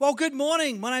Well, good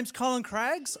morning. My name's Colin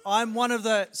Craggs. I'm one of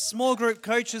the small group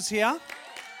coaches here.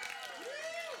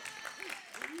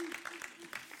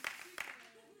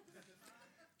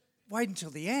 Wait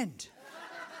until the end.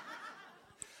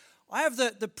 I have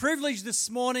the privilege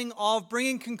this morning of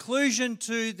bringing conclusion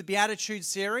to the Beatitudes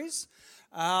series.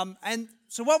 And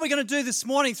so what we're going to do this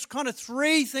morning is kind of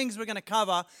three things we're going to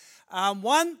cover.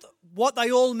 One, what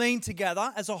they all mean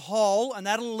together as a whole, and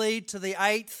that'll lead to the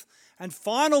eighth and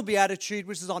final beatitude,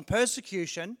 which is on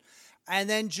persecution. And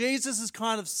then Jesus'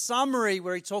 kind of summary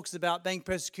where he talks about being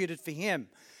persecuted for him.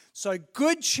 So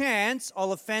good chance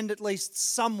I'll offend at least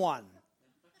someone.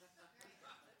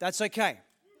 That's okay.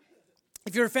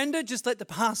 If you're offended, just let the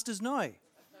pastors know.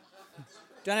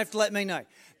 Don't have to let me know.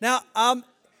 Now,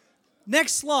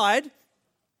 next slide.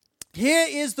 Here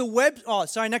is the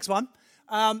next one.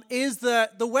 Is the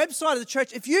website of the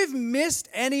church. If you've missed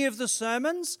any of the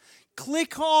sermons,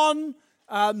 click on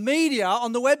media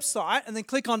on the website and then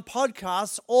click on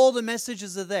podcasts. All the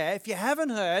messages are there. If you haven't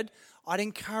heard, I'd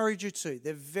encourage you to.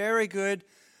 They're very good.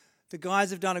 The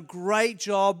guys have done a great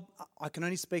job. I can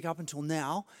only speak up until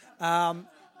now.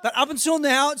 But up until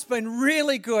now, it's been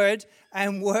really good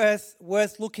and worth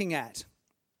looking at.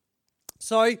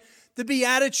 So, the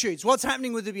Beatitudes. What's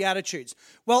happening with the Beatitudes?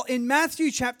 Well, in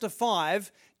Matthew chapter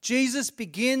 5, Jesus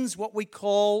begins what we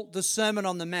call the Sermon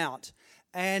on the Mount.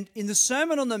 And in the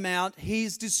Sermon on the Mount,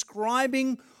 he's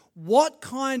describing what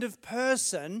kind of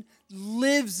person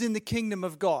lives in the kingdom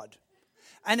of God.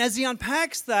 And as he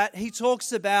unpacks that, he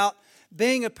talks about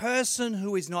being a person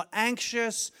who is not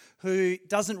anxious, who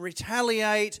doesn't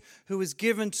retaliate, who is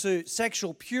given to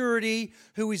sexual purity,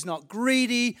 who is not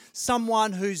greedy,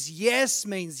 someone whose yes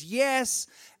means yes.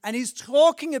 And he's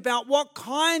talking about what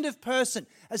kind of person,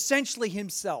 essentially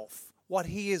himself, what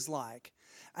he is like.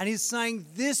 And he's saying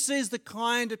this is the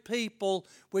kind of people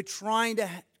we're trying to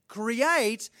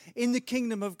create in the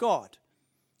kingdom of God.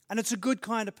 And it's a good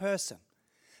kind of person.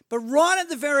 But right at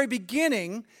the very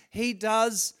beginning, he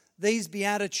does these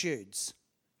Beatitudes.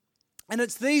 And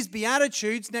it's these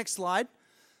Beatitudes, next slide,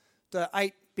 the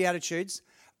 8 Beatitudes.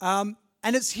 And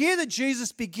it's here that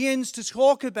Jesus begins to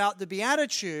talk about the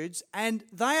Beatitudes, and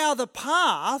they are the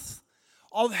path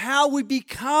of how we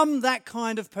become that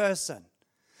kind of person.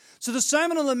 So the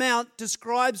Sermon on the Mount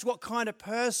describes what kind of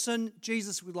person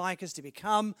Jesus would like us to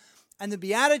become, and the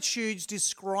Beatitudes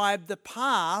describe the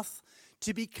path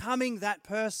to becoming that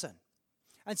person.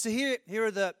 And so here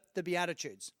are the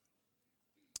Beatitudes.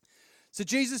 So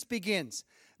Jesus begins,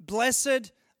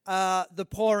 "Blessed are the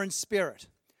poor in spirit,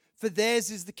 for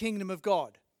theirs is the kingdom of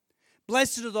God.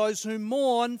 Blessed are those who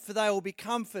mourn, for they will be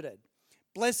comforted.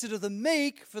 Blessed are the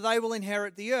meek, for they will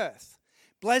inherit the earth.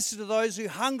 Blessed are those who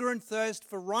hunger and thirst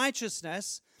for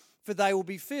righteousness, for they will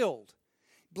be filled.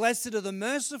 Blessed are the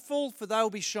merciful, for they will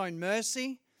be shown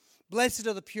mercy. Blessed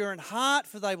are the pure in heart,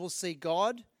 for they will see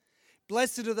God.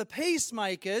 Blessed are the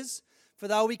peacemakers, for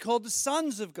they will be called the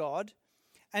sons of God.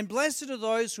 And blessed are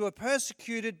those who are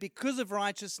persecuted because of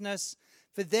righteousness,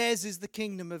 for theirs is the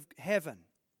kingdom of heaven."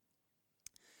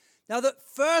 Now, the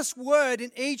first word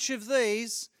in each of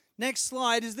these, next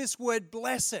slide, is this word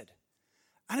blessed.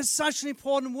 And it's such an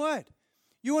important word.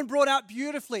 Ewan brought out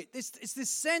beautifully. It's this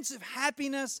sense of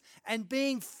happiness and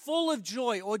being full of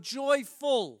joy or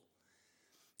joyful.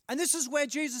 And this is where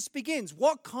Jesus begins.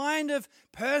 What kind of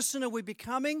person are we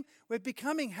becoming? We're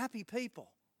becoming happy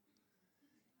people.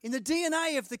 In the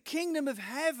DNA of the kingdom of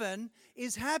heaven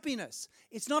is happiness.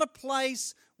 It's not a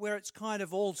place where it's kind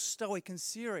of all stoic and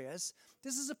serious.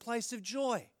 This is a place of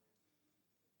joy.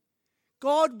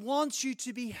 God wants you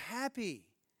to be happy.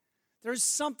 There is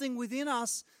something within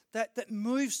us that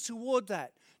moves toward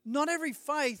that. Not every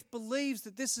faith believes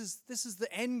that this is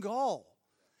the end goal.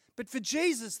 But for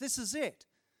Jesus, this is it.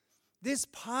 This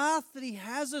path that he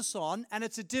has us on, and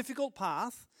it's a difficult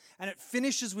path, and it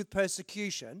finishes with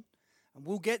persecution, and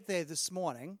we'll get there this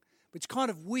morning, which is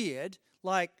kind of weird,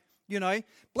 like,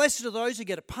 blessed are those who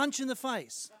get a punch in the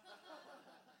face.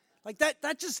 Like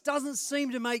that just doesn't seem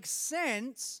to make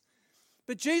sense.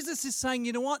 But Jesus is saying,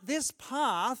 you know what, this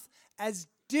path, as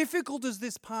difficult as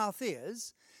this path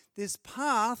is, this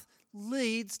path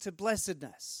leads to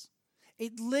blessedness.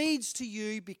 It leads to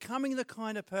you becoming the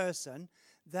kind of person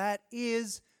that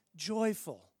is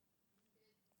joyful.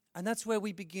 And that's where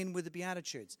we begin with the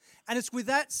Beatitudes. And it's with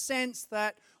that sense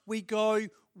that we go,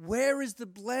 where is the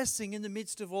blessing in the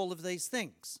midst of all of these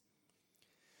things?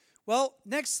 Well,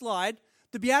 next slide.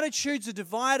 The Beatitudes are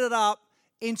divided up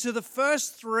into the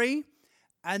first 3,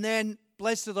 and then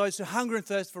blessed are those who hunger and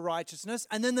thirst for righteousness,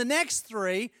 and then the next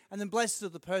 3, and then blessed are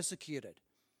the persecuted.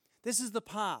 This is the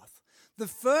path. The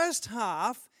first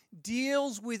half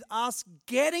deals with us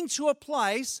getting to a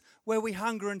place where we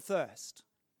hunger and thirst.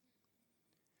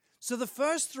 So the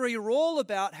first three are all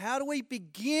about how do we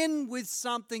begin with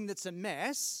something that's a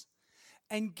mess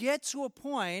and get to a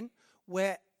point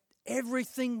where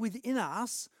everything within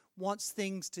us wants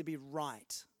things to be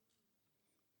right.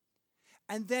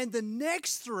 And then the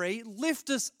next three lift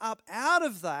us up out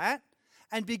of that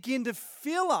and begin to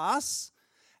fill us.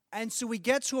 And so we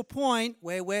get to a point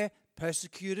where we're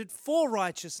persecuted for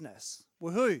righteousness.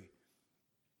 Woohoo.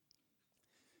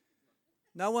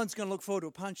 No one's going to look forward to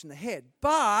a punch in the head,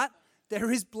 but there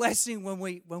is blessing when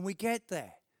we get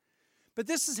there. But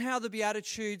this is how the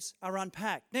Beatitudes are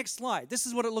unpacked. Next slide. This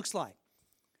is what it looks like.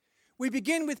 We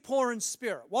begin with poor in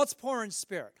spirit. What's poor in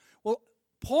spirit? Well,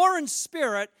 poor in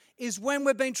spirit is when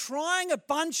we've been trying a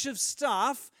bunch of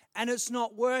stuff and it's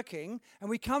not working, and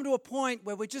we come to a point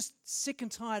where we're just sick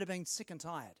and tired of being sick and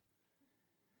tired.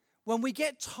 When we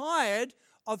get tired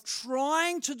of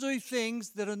trying to do things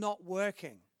that are not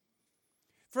working.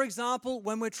 For example,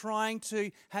 when we're trying to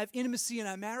have intimacy in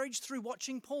our marriage through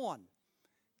watching porn.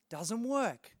 Doesn't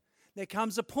work. There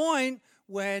comes a point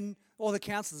when all the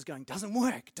counselor's going, doesn't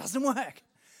work.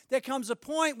 There comes a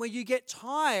point where you get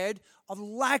tired of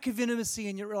lack of intimacy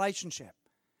in your relationship.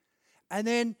 And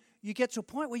then you get to a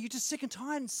point where you're just sick and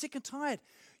tired.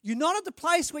 You're not at the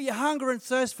place where you hunger and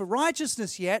thirst for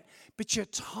righteousness yet, but you're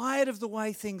tired of the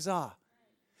way things are.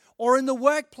 Or in the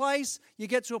workplace, you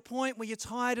get to a point where you're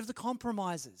tired of the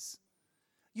compromises.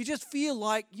 You just feel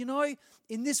like,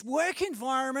 in this work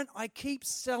environment, I keep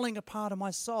selling a part of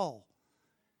my soul.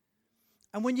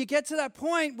 And when you get to that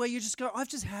point where you just go, I've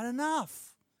just had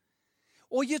enough.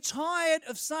 Or you're tired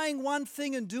of saying one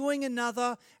thing and doing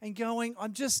another and going,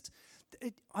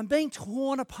 I'm being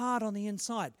torn apart on the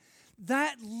inside.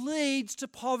 That leads to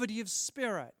poverty of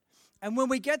spirit. And when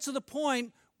we get to the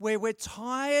point where we're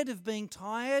tired of being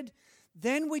tired,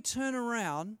 then we turn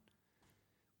around.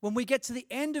 When we get to the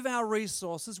end of our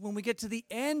resources, when we get to the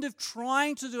end of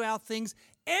trying to do our things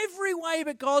every way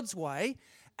but God's way,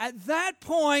 at that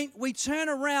point we turn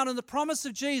around, and the promise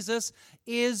of Jesus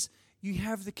is you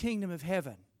have the kingdom of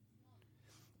heaven.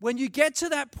 When you get to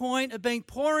that point of being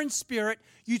poor in spirit,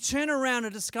 you turn around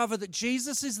and discover that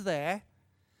Jesus is there,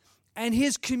 and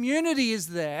His community is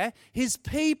there, His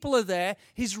people are there,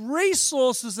 His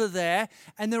resources are there,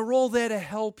 and they're all there to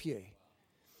help you.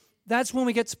 That's when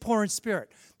we get to poor in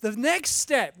spirit. The next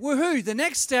step, the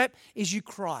next step is you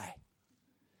cry.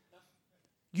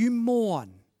 You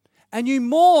mourn. And you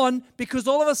mourn because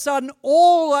all of a sudden,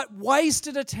 all that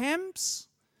wasted attempts,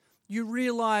 you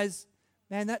realize,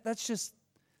 man,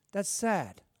 that's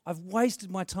sad. I've wasted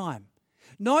my time.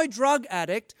 No drug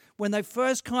addict, when they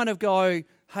first kind of go,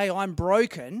 hey, I'm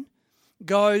broken,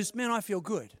 goes, man, I feel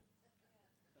good.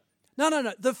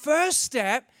 No. The first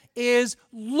step is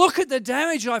look at the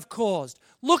damage I've caused.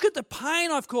 Look at the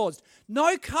pain I've caused.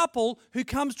 No couple who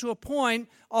comes to a point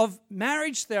of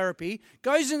marriage therapy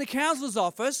goes in the counselor's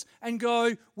office and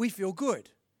go, we feel good.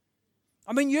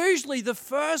 I mean, usually the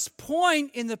first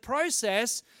point in the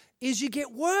process is you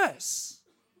get worse.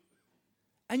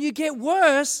 And you get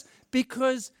worse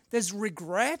because there's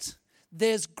regret,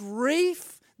 there's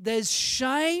grief, there's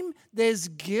shame, there's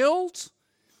guilt.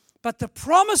 But the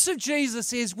promise of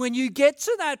Jesus is when you get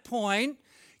to that point,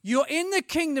 you're in the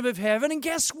kingdom of heaven, and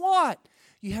guess what?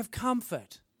 You have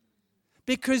comfort.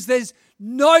 Because there's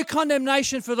no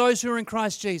condemnation for those who are in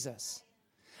Christ Jesus.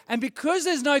 And because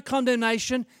there's no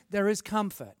condemnation, there is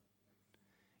comfort.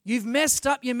 You've messed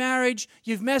up your marriage,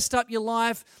 you've messed up your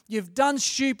life, you've done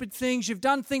stupid things, you've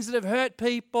done things that have hurt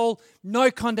people,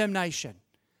 no condemnation.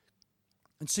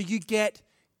 And so you get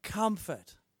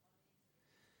comfort.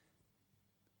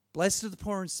 Blessed are the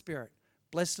poor in spirit.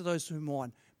 Blessed are those who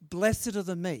mourn. Blessed are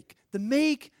the meek. The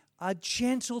meek are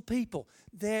gentle people.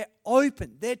 They're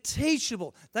open. They're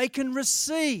teachable. They can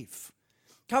receive.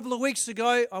 A couple of weeks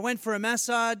ago, I went for a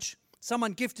massage.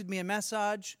 Someone gifted me a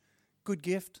massage. Good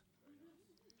gift.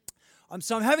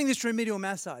 So I'm having this remedial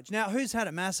massage. Now, who's had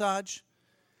a massage?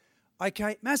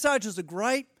 Okay, massages are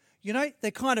great.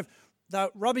 They're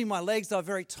rubbing my legs. They were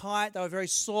very tight. They were very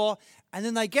sore. And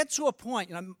then they get to a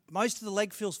point, most of the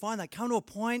leg feels fine. They come to a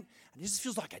point, and it just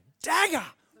feels like a dagger.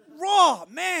 Raw,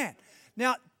 man.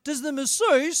 Now, does the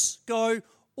masseuse go,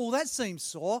 oh, that seems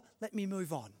sore. Let me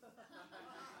move on.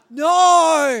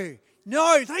 No.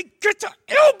 They get the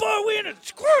elbow in and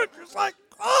squirt. It's like,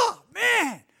 oh,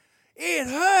 man, it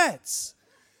hurts.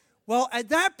 Well, at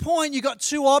that point, you've got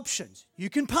two options. You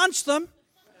can punch them.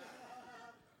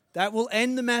 That will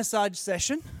end the massage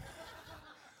session.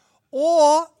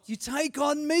 Or you take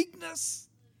on meekness.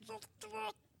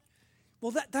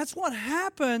 Well, that's what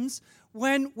happens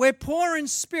when we're poor in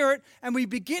spirit and we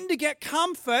begin to get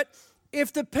comfort,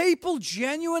 if the people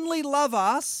genuinely love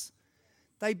us,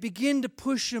 they begin to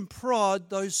push and prod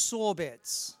those sore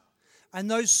bits. And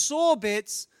those sore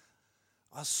bits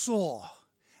are sore.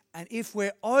 And if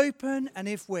we're open and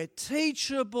if we're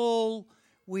teachable,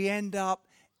 we end up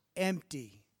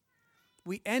empty.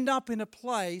 We end up in a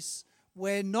place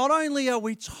where not only are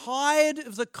we tired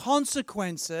of the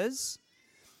consequences,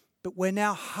 but we're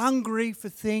now hungry for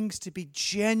things to be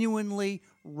genuinely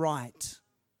right.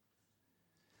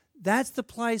 That's the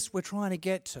place we're trying to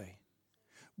get to.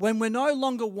 When we're no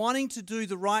longer wanting to do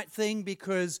the right thing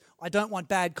because I don't want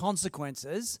bad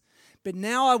consequences, but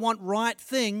now I want right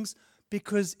things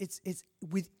because it's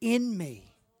within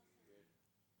me.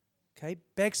 Okay,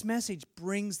 Beck's message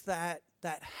brings that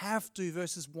have to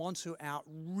versus want to out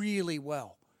really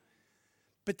well.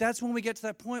 But that's when we get to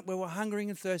that point where we're hungering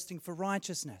and thirsting for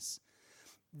righteousness.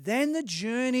 Then the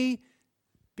journey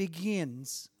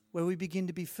begins where we begin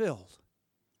to be filled.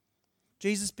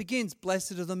 Jesus begins,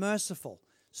 blessed are the merciful.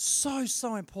 So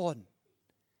important.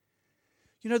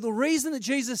 You know, the reason that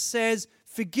Jesus says,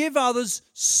 forgive others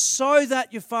so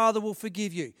that your Father will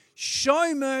forgive you.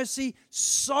 Show mercy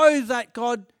so that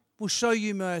God will show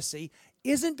you mercy,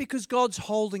 isn't because God's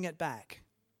holding it back.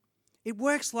 It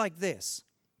works like this.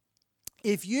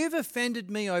 If you've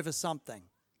offended me over something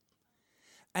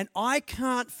and I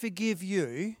can't forgive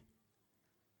you,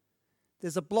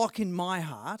 there's a block in my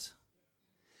heart.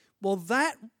 Well,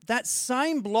 that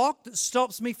same block that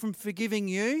stops me from forgiving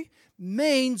you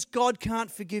means God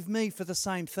can't forgive me for the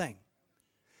same thing.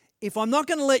 If I'm not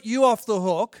going to let you off the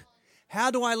hook, how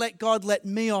do I let God let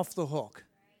me off the hook?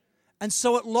 And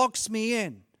so it locks me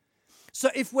in.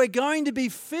 So if we're going to be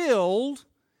filled,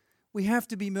 we have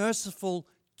to be merciful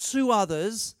to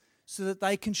others so that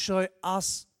they can show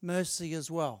us mercy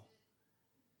as well.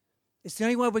 It's the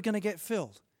only way we're going to get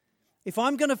filled. If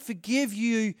I'm going to forgive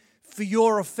you for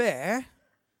your affair,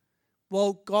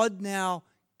 well, God, now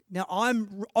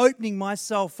I'm opening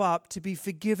myself up to be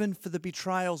forgiven for the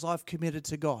betrayals I've committed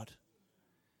to God.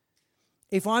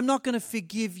 If I'm not going to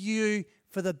forgive you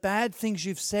for the bad things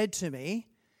you've said to me,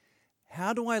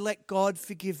 how do I let God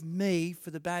forgive me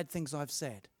for the bad things I've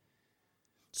said?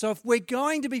 So if we're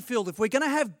going to be filled, if we're going to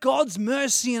have God's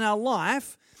mercy in our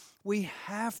life, we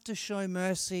have to show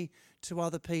mercy to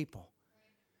other people.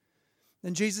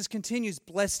 Then Jesus continues,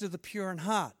 blessed are the pure in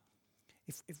heart.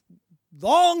 If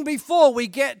long before we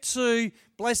get to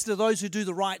blessed are those who do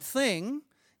the right thing,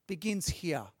 begins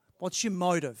here. What's your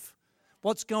motive?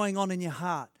 What's going on in your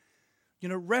heart? You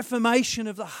know, reformation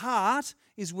of the heart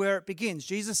is where it begins.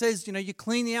 Jesus says, you know, you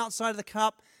clean the outside of the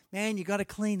cup, man, you got to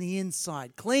clean the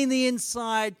inside. Clean the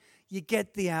inside, you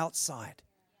get the outside.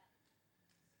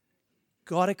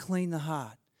 Got to clean the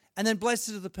heart. And then blessed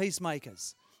are the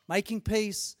peacemakers. Making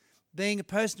peace, being a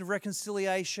person of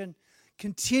reconciliation,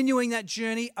 continuing that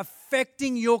journey,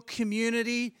 affecting your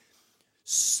community.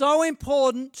 So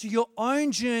important to your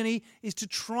own journey is to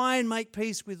try and make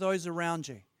peace with those around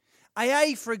you.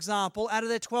 AA, for example, out of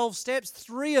their 12 steps,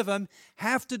 3 of them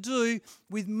have to do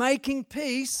with making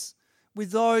peace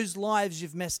with those lives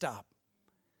you've messed up.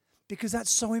 Because that's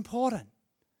so important.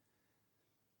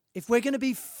 If we're going to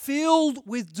be filled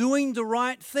with doing the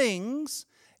right things,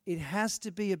 it has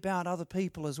to be about other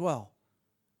people as well.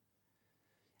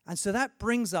 And so that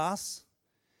brings us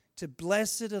to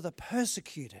blessed are the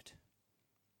persecuted.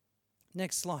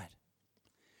 Next slide.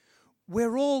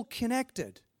 We're all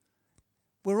connected.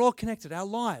 We're all connected. Our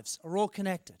lives are all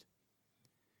connected.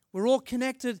 We're all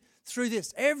connected through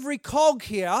this. Every cog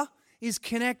here is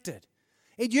connected.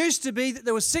 It used to be that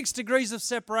there were 6 degrees of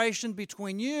separation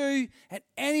between you and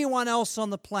anyone else on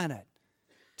the planet.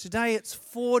 Today it's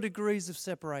 4 degrees of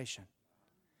separation.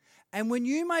 And when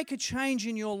you make a change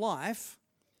in your life,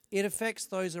 it affects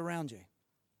those around you.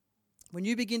 When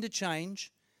you begin to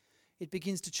change, it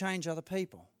begins to change other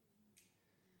people.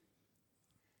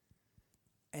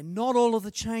 And not all of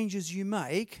the changes you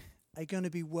make are going to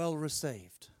be well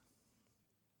received.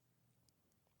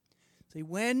 See,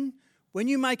 when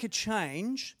you make a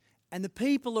change and the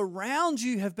people around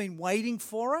you have been waiting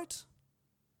for it,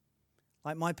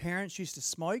 like my parents used to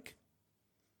smoke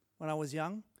when I was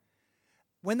young,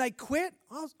 when they quit,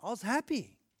 I was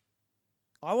happy.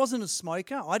 I wasn't a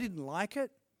smoker. I didn't like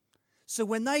it. So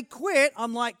when they quit,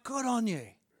 I'm like, good on you.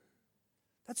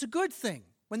 That's a good thing.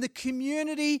 When the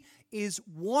community is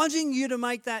wanting you to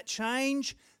make that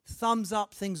change, thumbs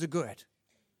up, things are good.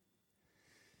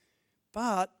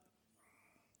 But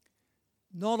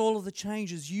not all of the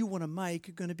changes you want to make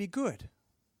are going to be good.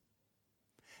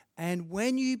 And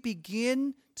when you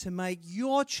begin to make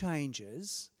your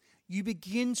changes, you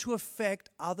begin to affect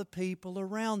other people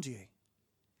around you.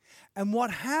 And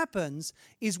what happens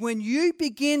is when you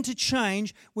begin to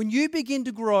change, when you begin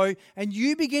to grow, and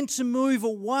you begin to move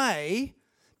away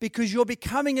because you're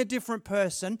becoming a different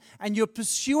person and you're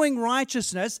pursuing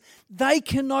righteousness, they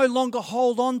can no longer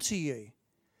hold on to you.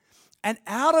 And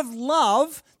out of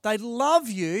love, they love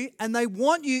you and they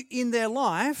want you in their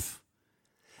life.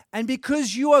 And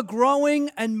because you are growing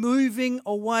and moving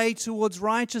away towards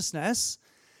righteousness,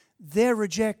 they're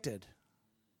rejected.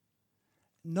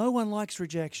 No one likes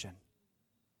rejection.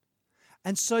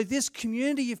 And so this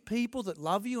community of people that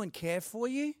love you and care for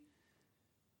you,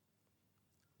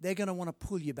 they're going to want to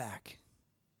pull you back.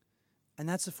 And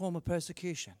that's a form of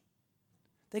persecution.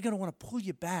 They're going to want to pull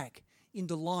you back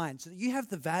into line so that you have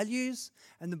the values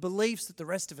and the beliefs that the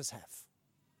rest of us have.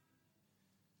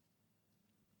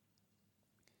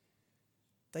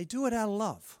 They do it out of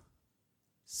love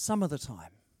some of the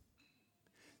time.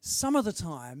 Some of the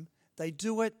time, they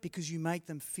do it because you make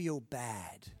them feel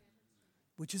bad,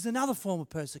 which is another form of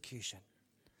persecution.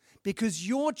 Because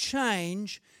your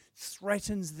change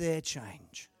threatens their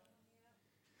change.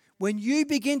 When you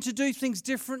begin to do things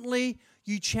differently,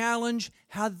 you challenge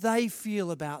how they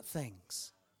feel about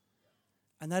things.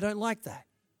 And they don't like that.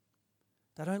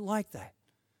 They don't like that.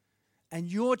 And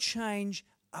your change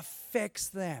affects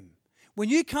them. When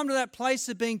you come to that place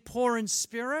of being poor in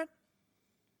spirit,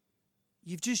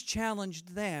 you've just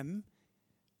challenged them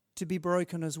to be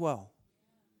broken as well.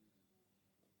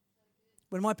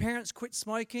 When my parents quit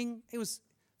smoking, it was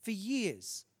for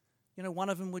years. You know, one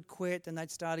of them would quit, and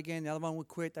they'd start again. The other one would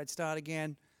quit, they'd start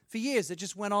again. For years, it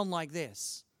just went on like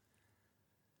this.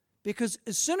 Because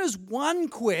as soon as one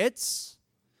quits,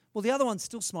 well, the other one's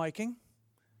still smoking.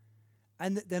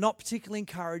 And they're not particularly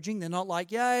encouraging. They're not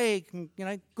like, yay, you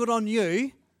know, good on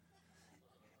you.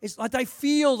 It's like they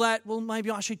feel that, well,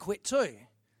 maybe I should quit too.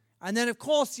 And then, of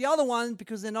course, the other one,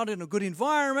 because they're not in a good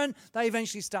environment, they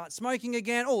eventually start smoking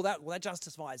again. Oh, that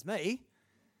justifies me.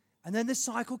 And then this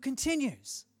cycle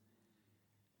continues.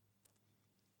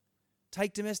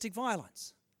 Take domestic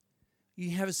violence.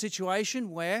 You have a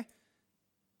situation where,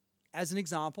 as an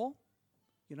example,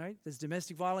 you know, there's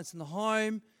domestic violence in the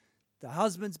home, the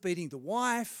husband's beating the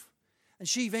wife, and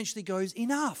she eventually goes,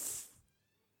 enough.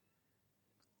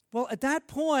 Well, at that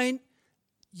point,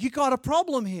 you got a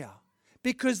problem here.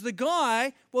 Because the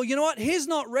guy, well, you know what? He's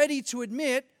not ready to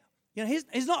admit, you know,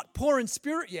 he's not poor in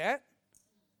spirit yet.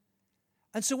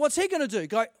 And so what's he going to do?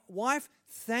 Go, wife,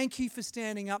 thank you for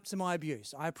standing up to my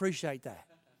abuse. I appreciate that.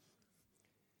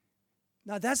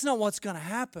 No, that's not what's going to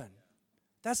happen.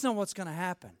 That's not what's going to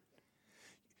happen.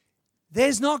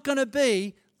 There's not going to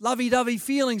be lovey-dovey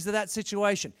feelings to that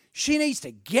situation. She needs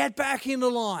to get back into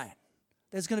line.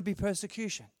 There's going to be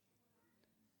persecution.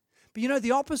 But you know,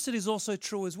 the opposite is also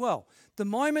true as well. The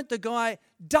moment the guy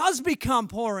does become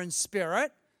poor in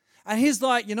spirit, and he's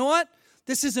like, you know what?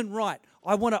 This isn't right.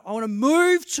 I want to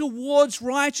move towards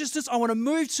righteousness. I want to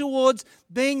move towards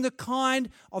being the kind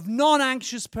of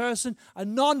non-anxious person, a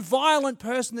non-violent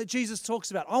person that Jesus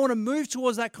talks about. I want to move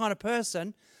towards that kind of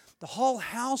person. The whole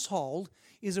household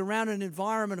is around an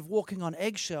environment of walking on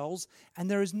eggshells,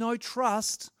 and there is no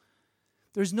trust.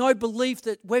 There's no belief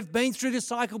that we've been through this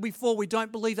cycle before. We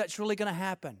don't believe that's really going to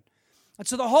happen. And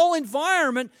so the whole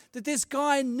environment that this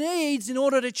guy needs in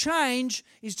order to change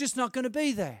is just not going to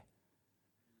be there.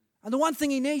 And the one thing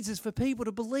he needs is for people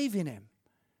to believe in him.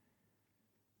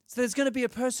 So there's going to be a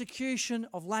persecution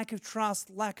of lack of trust,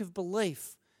 lack of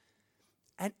belief.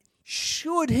 And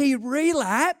should he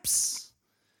relapse,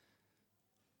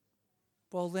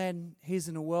 well then he's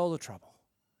in a world of trouble.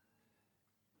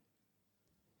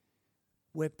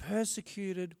 We're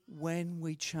persecuted when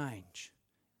we change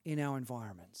in our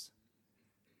environments.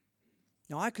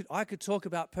 Now, I could talk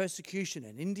about persecution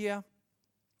in India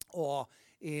or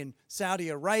in Saudi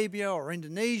Arabia or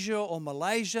Indonesia or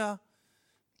Malaysia.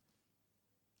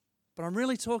 But I'm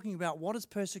really talking about what does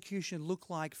persecution look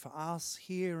like for us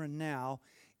here and now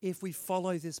if we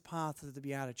follow this path of the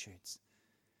Beatitudes.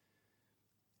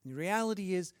 And the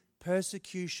reality is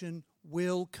persecution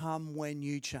will come when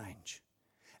you change.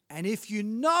 And if you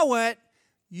know it,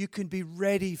 you can be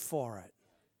ready for it.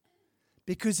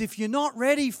 Because if you're not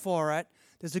ready for it,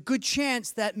 there's a good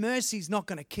chance that mercy's not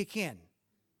going to kick in.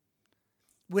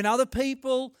 When other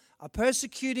people are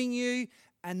persecuting you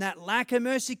and that lack of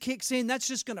mercy kicks in, that's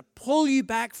just going to pull you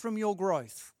back from your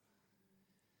growth.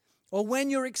 Or when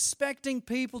you're expecting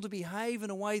people to behave in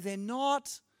a way they're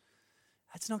not,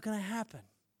 that's not going to happen.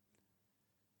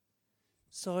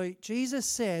 So Jesus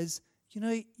says, you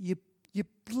know, you're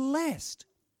blessed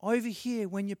over here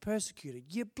when you're persecuted.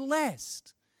 You're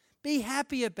blessed. Be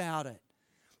happy about it.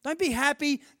 Don't be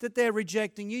happy that they're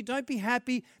rejecting you. Don't be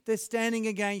happy they're standing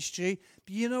against you.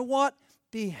 But you know what?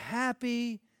 Be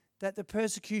happy that the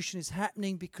persecution is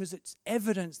happening because it's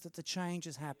evidence that the change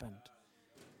has happened.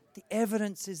 The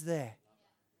evidence is there.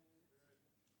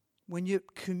 When you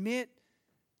commit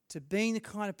to being the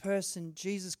kind of person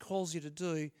Jesus calls you to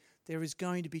do, there is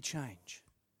going to be change.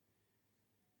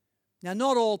 Now,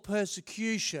 not all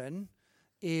persecution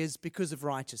is because of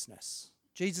righteousness.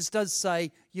 Jesus does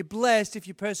say, you're blessed if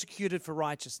you're persecuted for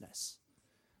righteousness,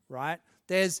 right?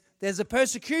 There's a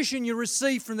persecution you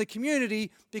receive from the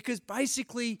community because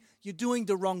basically you're doing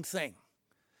the wrong thing.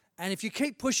 And if you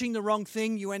keep pushing the wrong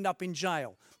thing, you end up in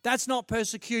jail. That's not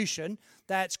persecution.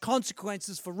 That's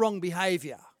consequences for wrong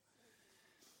behavior.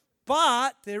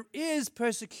 But there is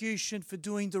persecution for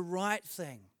doing the right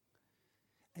thing.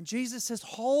 And Jesus says,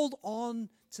 hold on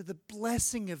to the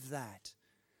blessing of that,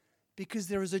 because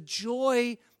there is a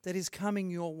joy that is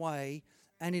coming your way,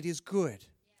 and it is good.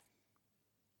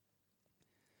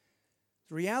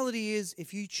 The reality is,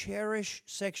 if you cherish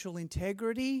sexual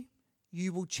integrity,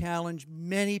 you will challenge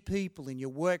many people in your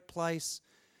workplace,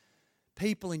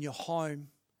 people in your home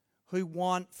who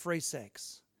want free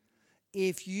sex.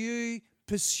 If you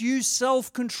pursue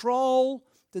self-control,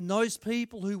 then those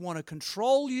people who want to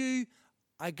control you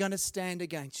are going to stand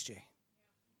against you.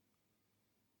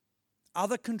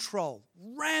 Other control,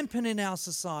 rampant in our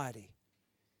society.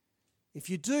 If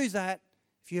you do that,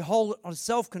 if you hold on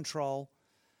self-control,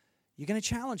 you're going to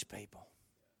challenge people.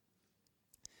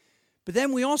 But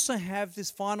then we also have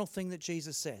this final thing that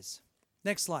Jesus says.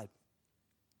 Next slide.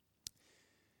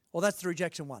 Well, that's the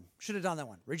rejection one. Should have done that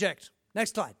one. Reject.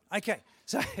 Next slide. Okay.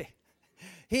 So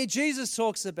here Jesus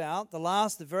talks about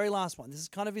the very last one. This is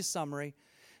kind of his summary.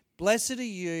 Blessed are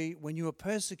you when you are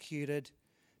persecuted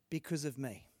because of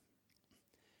me.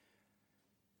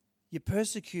 You're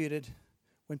persecuted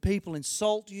when people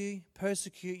insult you,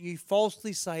 persecute you,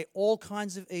 falsely say all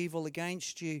kinds of evil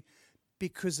against you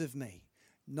because of me.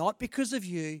 Not because of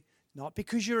you, not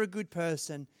because you're a good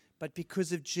person, but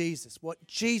because of Jesus, what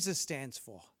Jesus stands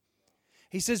for.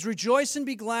 He says, rejoice and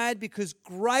be glad, because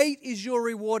great is your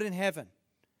reward in heaven.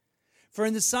 For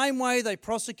in the same way they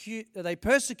persecuted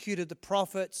the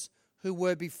prophets who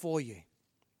were before you.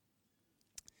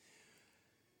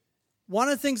 One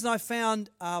of the things that I found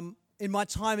in my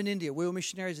time in India, we were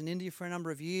missionaries in India for a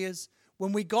number of years.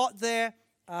 When we got there,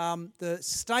 the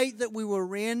state that we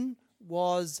were in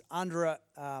was under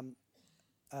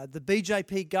the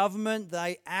BJP government.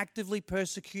 They actively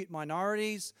persecute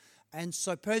minorities, and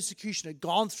so persecution had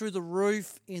gone through the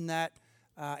roof in that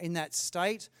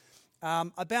state.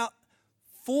 About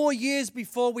 4 years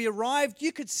before we arrived,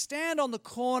 you could stand on the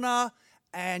corner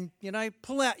and,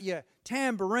 pull out your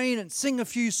tambourine and sing a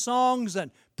few songs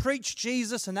and preach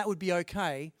Jesus, and that would be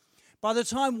okay. By the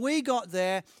time we got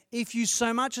there, if you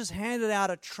so much as handed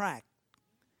out a tract,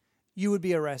 you would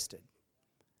be arrested.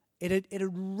 It had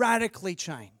radically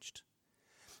changed.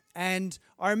 And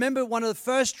I remember one of the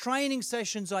first training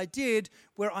sessions I did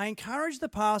where I encouraged the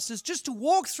pastors just to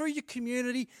walk through your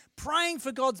community, praying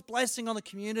for God's blessing on the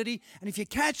community. And if you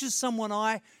catch someone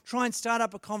eye, try and start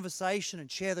up a conversation and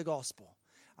share the gospel.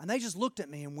 And they just looked at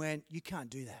me and went, you can't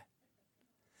do that.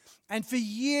 And for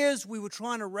years we were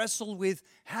trying to wrestle with,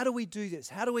 how do we do this?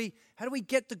 How do we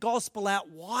get the gospel out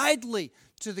widely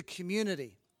to the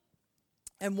community?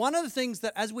 And one of the things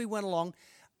that as we went along,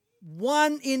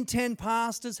 1 in 10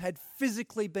 pastors had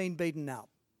physically been beaten up.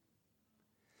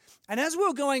 And as we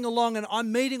were going along and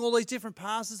I'm meeting all these different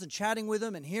pastors and chatting with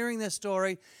them and hearing their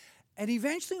story, and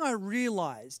eventually I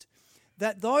realized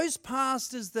that those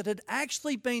pastors that had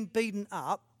actually been beaten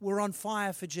up were on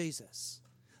fire for Jesus.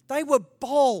 They were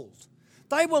bold.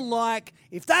 They were like,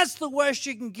 if that's the worst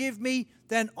you can give me,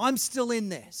 then I'm still in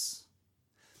this.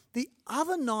 The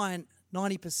other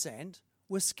 90%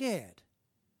 were scared.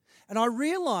 And I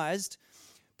realized,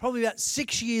 probably about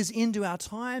 6 years into our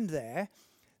time there,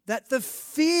 that the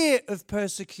fear of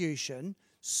persecution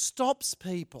stops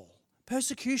people.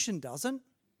 Persecution doesn't.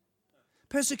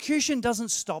 Persecution doesn't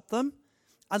stop them.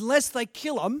 Unless they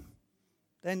kill them,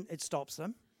 then it stops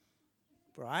them,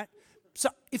 right? So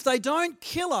if they don't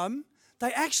kill them,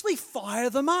 they actually fire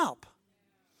them up.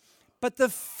 But the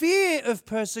fear of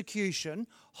persecution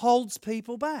holds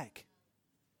people back.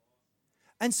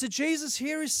 And so Jesus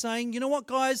here is saying, you know what,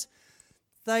 guys?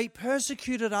 They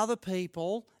persecuted other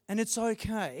people, and it's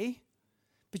okay,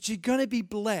 but you're going to be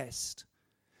blessed.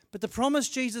 But the promise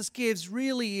Jesus gives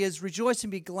really is, rejoice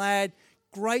and be glad,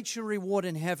 great your reward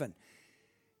in heaven.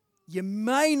 You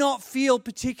may not feel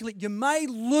particularly, you may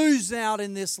lose out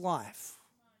in this life.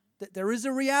 There is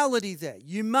a reality there.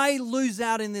 You may lose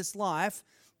out in this life,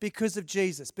 because of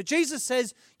Jesus. But Jesus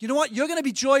says, you know what? You're going to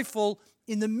be joyful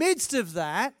in the midst of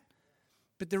that,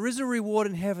 but there is a reward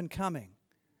in heaven coming.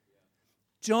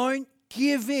 Don't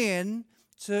give in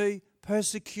to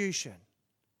persecution.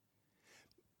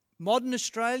 Modern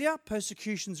Australia,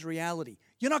 persecution's a reality.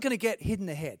 You're not going to get hit in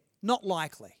the head. Not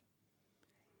likely.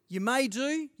 You may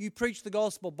do. You preach the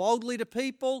gospel boldly to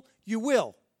people. You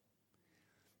will.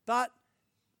 But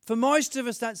for most of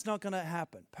us, that's not going to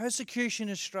happen. Persecution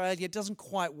in Australia doesn't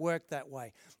quite work that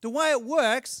way. The way it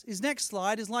works is, next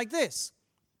slide, is like this.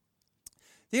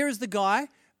 There is the guy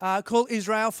called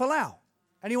Israel Folau.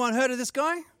 Anyone heard of this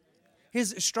guy? He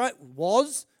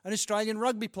was an Australian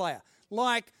rugby player.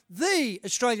 Like the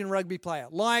Australian rugby player.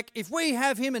 Like if we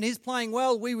have him and he's playing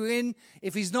well, we win.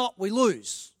 If he's not, we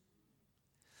lose.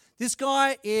 This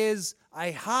guy is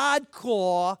a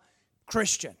hardcore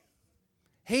Christian.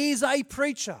 He's a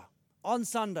preacher on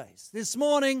Sundays. This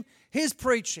morning, he's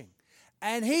preaching.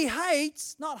 And he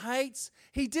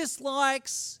he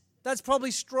dislikes, that's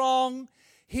probably strong.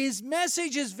 His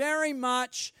message is very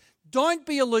much, don't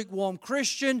be a lukewarm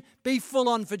Christian, be full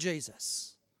on for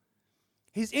Jesus.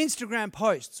 His Instagram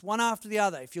posts, one after the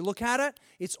other, if you look at it,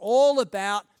 it's all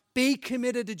about be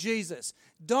committed to Jesus.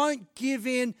 Don't give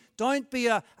in. Don't be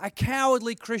a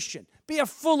cowardly Christian. Be a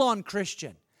full-on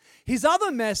Christian. His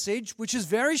other message, which is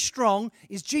very strong,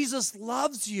 is Jesus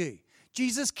loves you.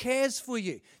 Jesus cares for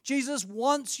you. Jesus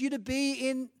wants you to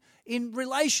be in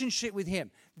relationship with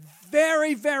Him.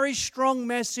 Very, very strong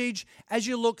message as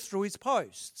you look through his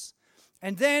posts.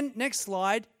 And then, next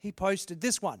slide, he posted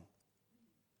this one.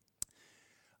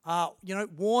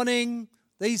 Warning,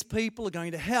 these people are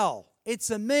going to hell. It's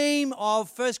a meme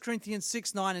of 1 Corinthians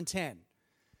 6, 9 and 10.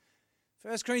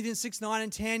 1 Corinthians 6, 9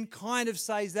 and 10 kind of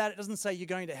says that. It doesn't say you're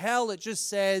going to hell. It just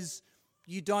says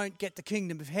you don't get the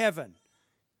kingdom of heaven.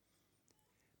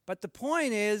 But the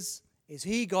point is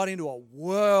he got into a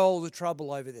world of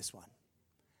trouble over this one.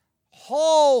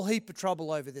 Whole heap of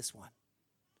trouble over this one.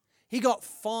 He got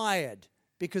fired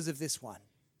because of this one.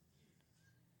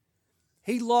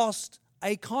 He lost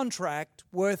a contract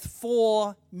worth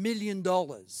 $4 million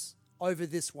over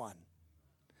this one.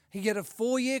 He get a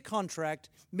 4-year contract,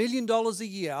 $1 million a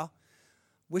year,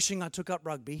 wishing I took up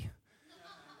rugby.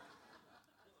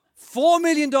 $4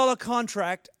 million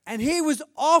contract, and he was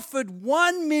offered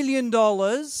 $1 million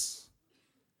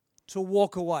to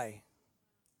walk away.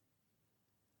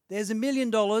 There's $1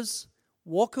 million,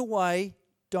 walk away,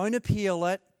 don't appeal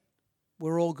it,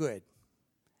 we're all good.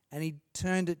 And he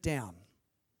turned it down.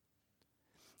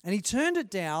 And he turned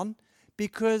it down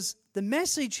because the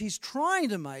message he's trying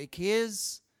to make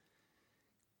is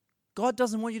God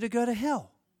doesn't want you to go to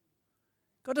hell.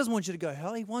 God doesn't want you to go to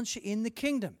hell. He wants you in the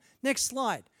kingdom. Next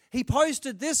slide. He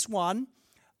posted this one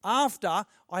after,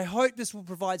 I hope this will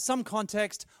provide some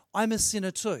context, I'm a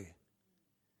sinner too.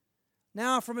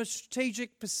 Now, from a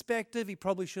strategic perspective, he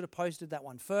probably should have posted that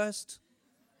one first.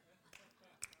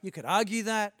 You could argue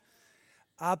that.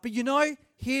 But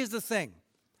here's the thing.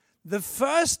 The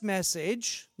first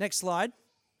message, next slide,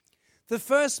 the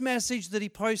first message that he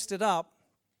posted up,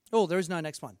 there is no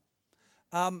next one.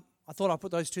 I thought I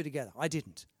put those two together. I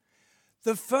didn't.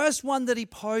 The first one that he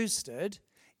posted,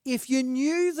 if you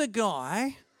knew the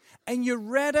guy and you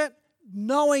read it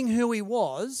knowing who he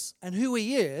was and who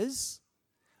he is,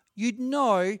 you'd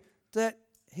know that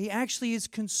he actually is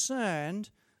concerned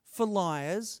for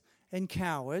liars and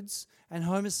cowards and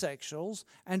homosexuals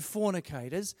and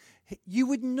fornicators. You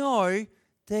would know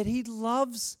that he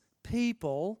loves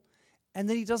people and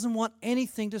that he doesn't want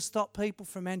anything to stop people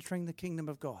from entering the kingdom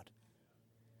of God.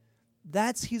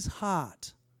 That's his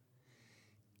heart.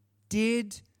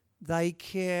 Did they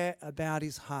care about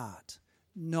his heart?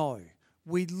 No.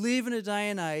 We live in a day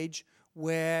and age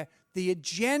where the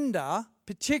agenda,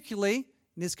 particularly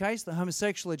in this case the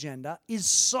homosexual agenda, is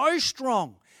so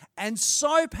strong and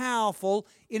so powerful.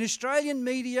 In Australian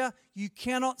media, you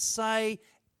cannot say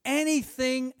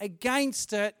anything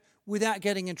against it without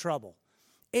getting in trouble.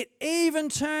 It even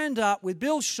turned up with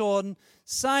Bill Shorten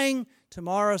saying to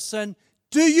Morrison,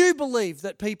 do you believe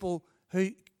that people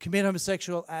who commit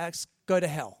homosexual acts go to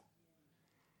hell?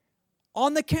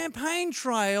 On the campaign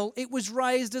trail, it was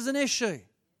raised as an issue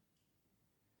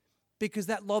because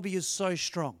that lobby is so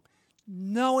strong.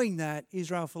 Knowing that,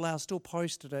 Israel Folau still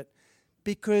posted it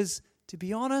because, to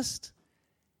be honest,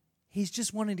 he's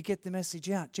just wanting to get the message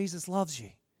out. Jesus loves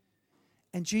you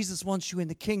and Jesus wants you in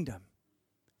the kingdom.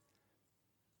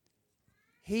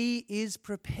 He is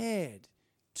prepared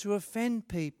to offend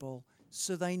people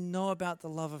so they know about the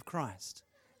love of Christ.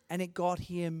 And it got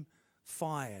him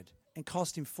fired and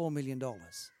cost him $4 million.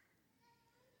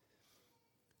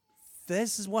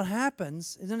 This is what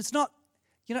happens. And it's not,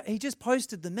 he just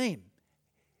posted the meme.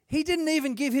 He didn't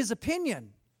even give his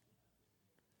opinion.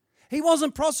 He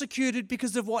wasn't prosecuted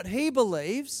because of what he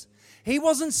believes. He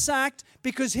wasn't sacked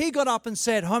because he got up and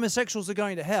said homosexuals are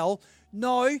going to hell.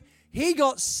 No, he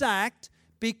got sacked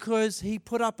because he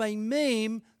put up a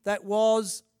meme that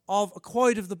was of a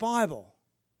quote of the Bible.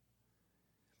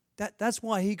 That's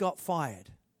why he got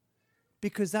fired,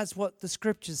 because that's what the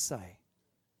scriptures say.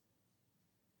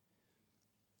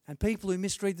 And people who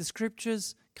misread the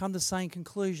scriptures come to the same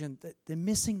conclusion, that they're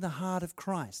missing the heart of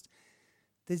Christ.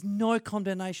 There's no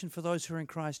condemnation for those who are in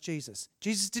Christ Jesus.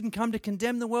 Jesus didn't come to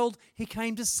condemn the world, he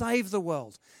came to save the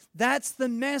world. That's the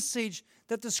message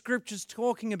that the scripture's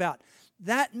talking about.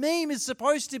 That meme is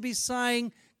supposed to be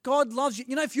saying, God loves you.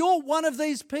 If you're one of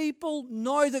these people,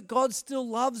 know that God still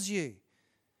loves you.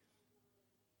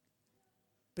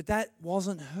 But that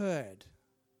wasn't heard.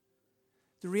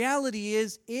 The reality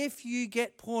is, if you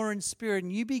get poor in spirit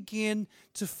and you begin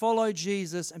to follow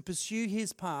Jesus and pursue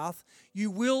his path, you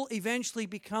will eventually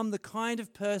become the kind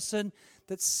of person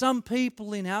that some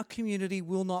people in our community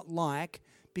will not like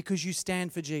because you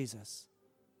stand for Jesus.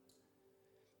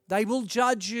 They will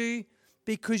judge you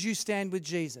because you stand with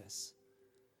Jesus.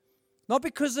 Not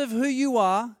because of who you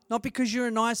are, not because you're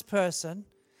a nice person,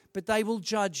 but they will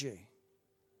judge you.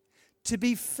 To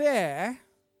be fair,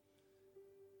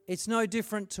 it's no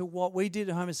different to what we did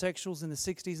to homosexuals in the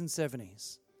 60s and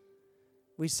 70s.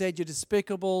 We said you're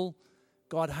despicable,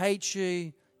 God hates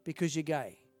you because you're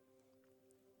gay.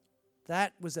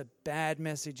 That was a bad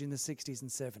message in the 60s and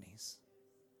 70s.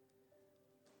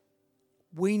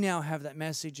 We now have that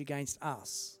message against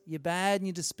us. You're bad and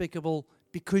you're despicable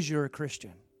because you're a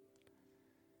Christian.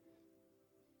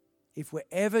 If we're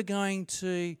ever going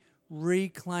to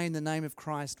reclaim the name of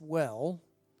Christ well,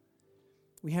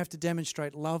 we have to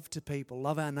demonstrate love to people,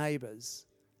 love our neighbours.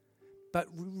 But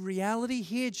reality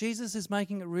here, Jesus is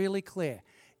making it really clear.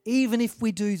 Even if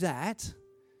we do that,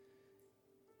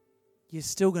 you're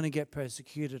still going to get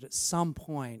persecuted at some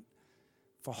point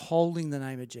for holding the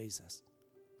name of Jesus.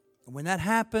 And when that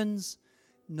happens,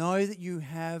 know that you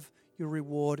have your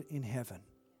reward in heaven.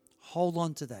 Hold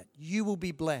on to that. You will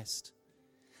be blessed.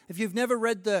 If you've never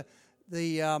read the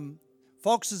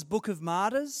Fox's Book of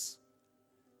Martyrs,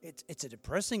 it's a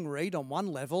depressing read on one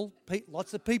level.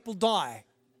 Lots of people die.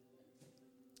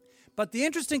 But the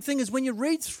interesting thing is when you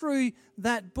read through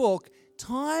that book,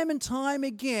 time and time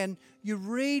again, you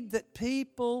read that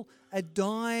people are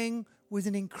dying with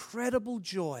an incredible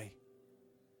joy.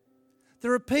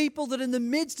 There are people that in the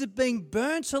midst of being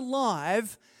burnt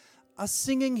alive are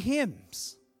singing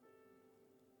hymns.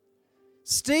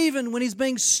 Stephen, when he's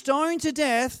being stoned to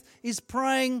death, is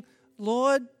praying,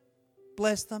 Lord,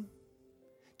 bless them.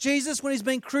 Jesus, when he's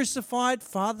being crucified,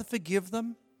 Father, forgive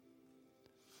them.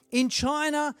 In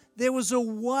China, there was a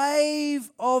wave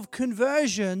of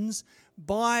conversions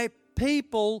by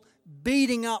people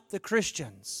beating up the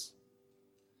Christians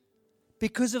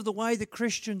because of the way the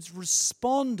Christians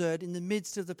responded in the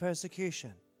midst of the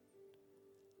persecution.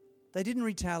 They didn't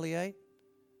retaliate.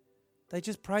 They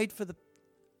just prayed for the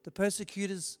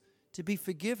persecutors to be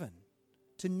forgiven,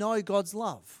 to know God's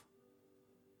love.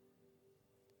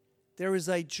 There is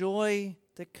a joy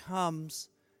that comes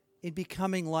in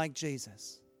becoming like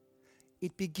Jesus.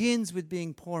 It begins with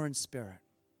being poor in spirit.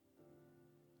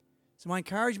 So my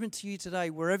encouragement to you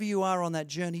today, wherever you are on that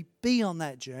journey, be on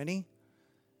that journey,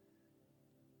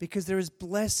 because there is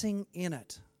blessing in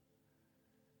it.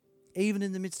 Even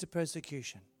in the midst of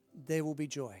persecution, there will be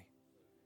joy.